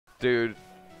Dude,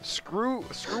 screw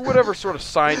whatever sort of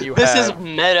sign you This have. is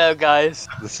meta, guys.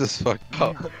 This is fucked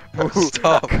up.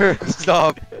 Stop.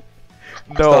 Stop.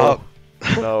 No.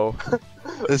 No.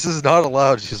 This is not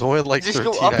allowed. She's only like Just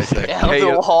 13, go up I think. and down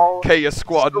the wall. Kaya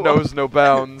squad knows no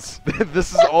bounds.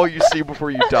 This is all you see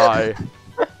before you die.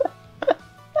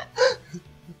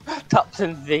 Top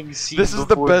 10 things seen This is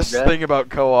the before best death. thing about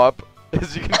co-op,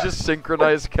 is you can just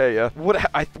synchronize Kaya. What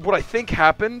I think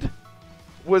happened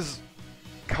was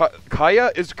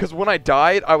Kaya is because when I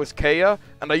died, I was Kaya,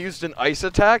 and I used an ice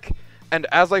attack, and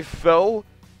as I fell,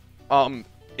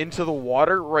 into the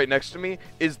water right next to me,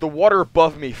 the water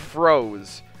above me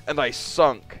froze, and I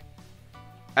sunk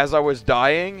as I was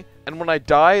dying, and when I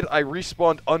died, I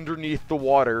respawned underneath the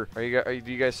water. Do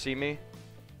you guys see me?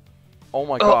 Oh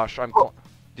my gosh, do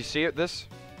you see it, this?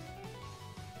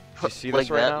 Do you see this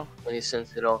right now? When you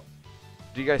sense it all.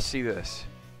 Do you guys see this?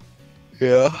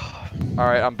 Yeah.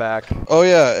 Alright, I'm back. Oh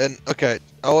yeah, and okay,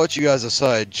 I'll let you guys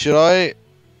decide. Should I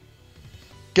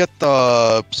get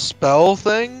the spell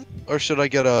thing, or should I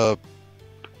get a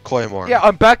claymore? Yeah,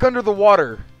 I'm back under the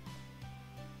water.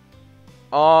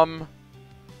 Fuck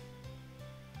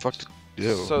to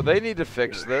do. So they need to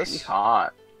fix It's this.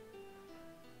 hot.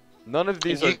 None of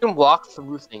these You can walk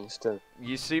through things too.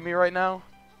 You see me right now?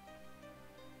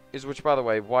 Which, by the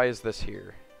way, why is this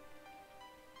here?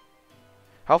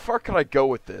 How far could I go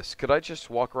with this? Could I just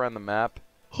walk around the map?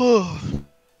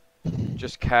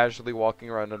 Just casually walking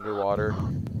around underwater?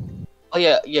 Oh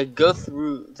yeah, go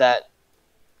through that.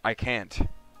 I can't.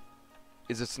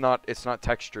 It's not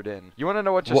textured in. You wanna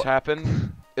know what just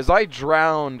happened? Is I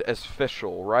drowned as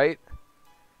Fischl, right?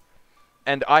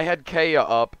 And I had Kaya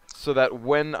up so that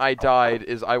when I died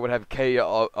I would have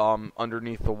Kaya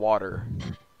underneath the water.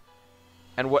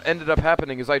 And what ended up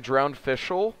happening is I drowned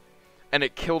Fischl, and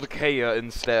it killed Kaya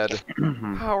instead.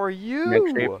 How are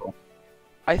you?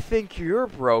 I think you're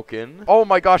broken. Oh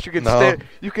my gosh, you can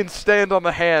stand on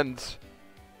the hands.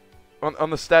 On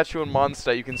the statue in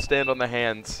Mondstadt, you can stand on the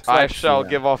hands. I shall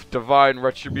give off divine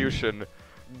retribution.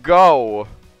 Go!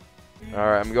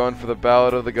 Alright, I'm going for the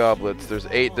Ballad of the Goblets. There's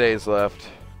 8 days left.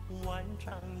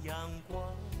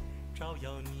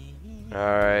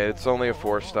 Alright, it's only a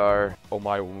 4-star.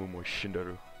 Omae wo mo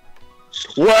shindaru.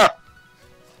 What?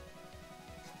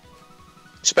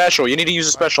 Special. You need to use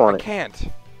a special on I it.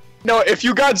 can't. No, if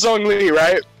you got Zhongli,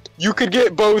 right? You could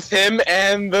get both him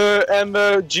and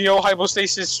the Geo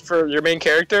hypostasis for your main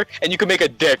character, and you could make a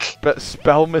dick. But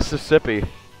spell Mississippi.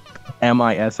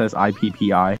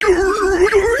 MISSIPPI.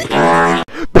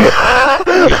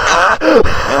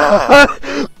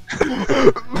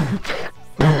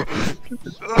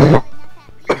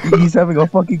 He's having a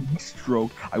fucking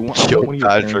stroke. I want one of your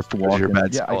parents to walk in.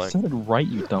 Yeah, I said it right,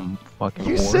 you dumb fucking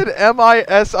You whore. said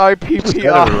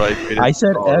MISSIPPI. I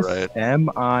said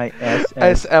SMISSI.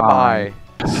 SMI.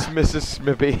 Mrs.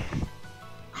 Smithy.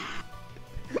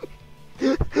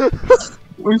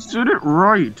 We said it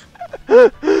right.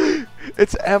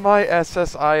 It's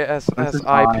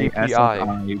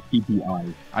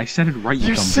MISSISSIPPI. I said it right,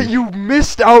 You dumb said bitch. you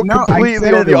missed out No, I completely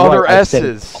said on it the right. other I said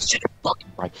it. S's. I said it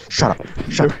fucking right. Shut up.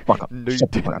 Shut the fuck up. No, you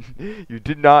Shut the fuck up. didn't. You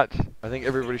did not. I think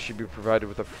everybody should be provided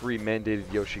with a free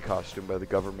mandated Yoshi costume by the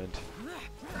government.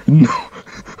 No.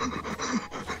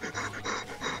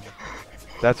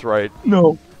 That's right.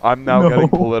 No. I'm now getting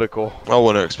political I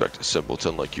wouldn't expect a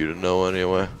simpleton like you to know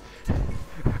anyway.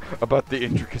 about the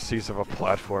intricacies of a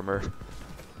platformer.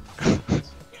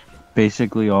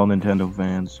 Basically all Nintendo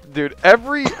fans. Dude,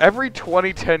 every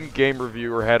 2010 game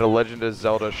reviewer had a Legend of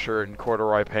Zelda shirt and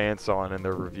corduroy pants on in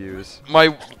their reviews.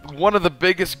 One of the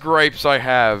biggest gripes I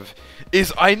have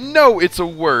is I know it's a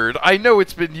word, I know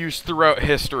it's been used throughout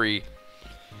history,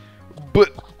 but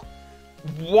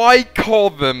why call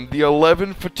them the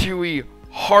 11 Fatui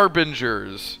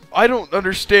Harbingers? I don't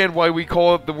understand why we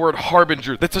call it the word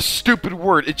Harbinger. That's a stupid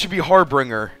word. It should be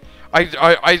Harbinger.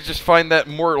 I just find that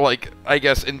more, like, I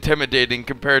guess, intimidating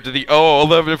compared to the,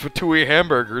 11 Fatui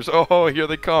hamburgers. Oh, here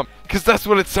they come. Because that's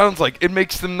what it sounds like. It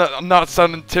makes them not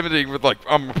sound intimidating with, like,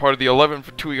 I'm a part of the 11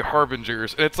 Fatui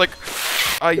Harbingers. And it's like,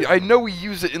 I know we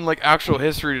use it in, like, actual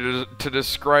history to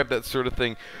describe that sort of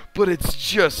thing, but it's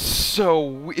just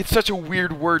it's such a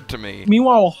weird word to me.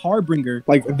 Meanwhile, Harbinger,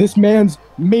 like, this man's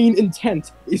main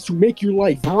intent is to make your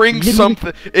life Bring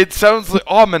something. It sounds like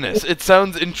ominous. It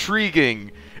sounds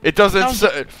intriguing. It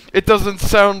doesn't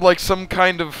sound like some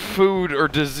kind of food or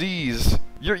disease.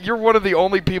 You're one of the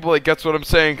only people that gets what I'm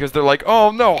saying, because they're like, oh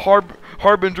no,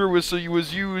 Harbinger was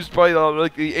used by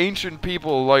like the ancient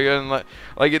people, like, and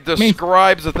like it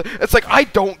describes it. It's like, I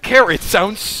don't care. It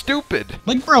sounds stupid.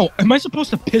 Like, bro, am I supposed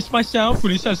to piss myself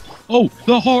when he says, "Oh,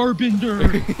 the Harbinger"?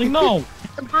 Like, no,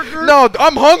 hamburger? No,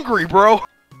 I'm hungry, bro.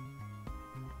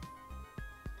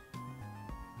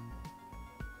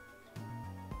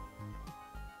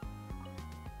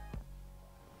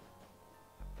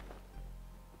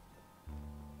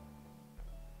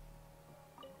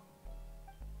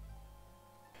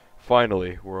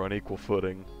 Finally, we're on equal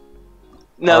footing.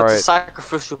 No, All it's right. a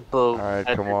sacrificial bow. Alright,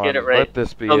 come Edgar, on. Get it right. Let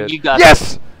this be Oh, it. you got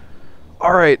Yes!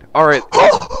 Alright.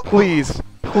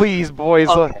 Please, boys.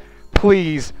 Okay.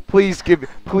 Please give.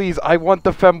 Please, I want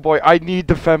the femboy. I need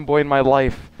the femboy in my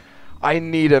life. I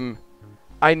need him.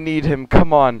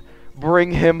 Come on.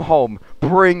 Bring him home.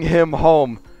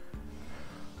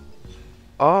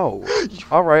 Oh.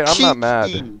 Alright, I'm not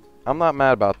mad. I'm not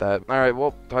mad about that. Alright,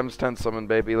 well, times 10 summon,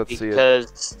 baby. Let's see it.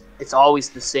 Because it's always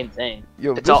the same thing.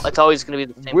 Yo, It's always gonna be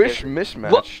the same Wish thing.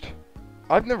 mismatched.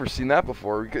 I've never seen that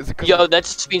before. Yo, that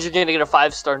just means you're gonna get a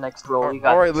 5-star next roll. You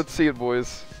got Alright, this. let's see it,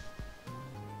 boys.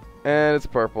 And it's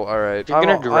purple. Alright. You're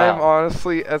gonna drown. I'm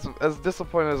honestly, as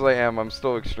disappointed as I am, I'm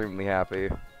still extremely happy.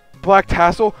 Black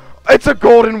tassel? It's a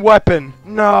golden weapon!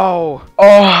 No!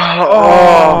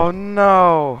 Oh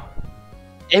no!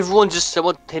 Everyone just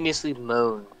simultaneously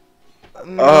moan.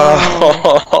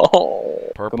 No.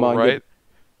 Purple, Come on, right?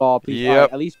 Oh, please.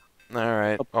 Yep. At least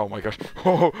Alright. Oh my gosh.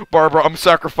 Oh, Barbara, I'm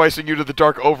sacrificing you to the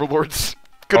Dark Overlords.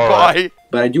 Goodbye!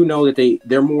 But I do know that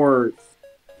they're more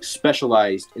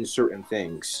specialized in certain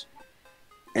things.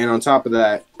 And on top of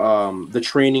that, the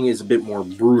training is a bit more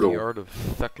brutal. The art of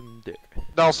sucking dick.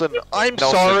 Nelson, I'm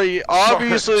Nelson, sorry.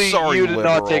 Obviously, sorry, you did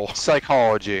not liberal. take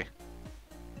psychology.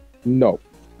 No.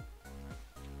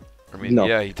 I mean, No.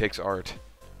 yeah, he takes art.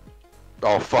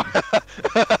 Oh, fuck.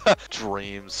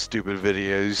 Dream, stupid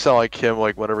videos. You sound like him,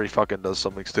 like, whenever he fucking does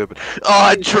something stupid.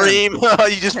 Oh, Dream!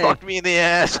 You just fucked me in the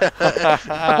ass!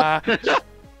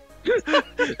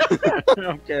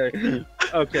 Okay.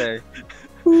 Okay.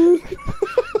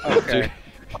 Okay.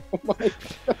 Oh my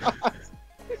god.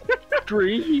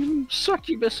 Dream,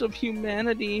 succubus of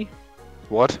humanity.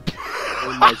 What?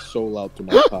 Pour my soul out to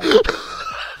my pipe.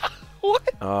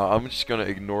 I'm just gonna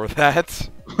ignore that.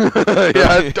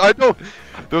 Yeah, I don't...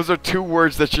 Those are two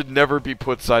words that should never be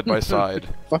put side by side.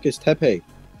 Fuck is Tepe?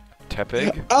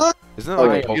 Tepig? Ah! Isn't that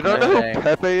like a Oh, You Pokemon? don't know Okay. who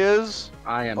Pepe is?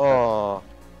 I am. Oh.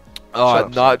 Shut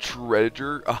up, Not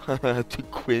Treasure. To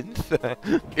Quince.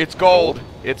 It's gold.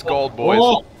 It's gold, boys.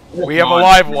 Oh, We have a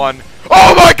live one.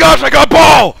 Oh my gosh, I got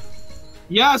ball!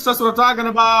 yes, that's what I'm talking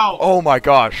about. Oh my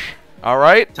gosh.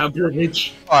 Alright.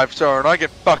 Temperage. 5-star, and I get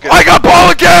fucking... I got ball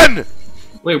again!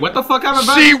 Wait, what the fuck happened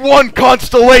back? C1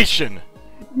 Constellation!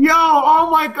 Yo, oh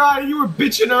my god, you were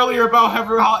bitching earlier about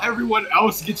how everyone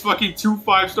else gets fucking 2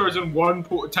 5-stars and 1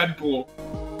 10 pool.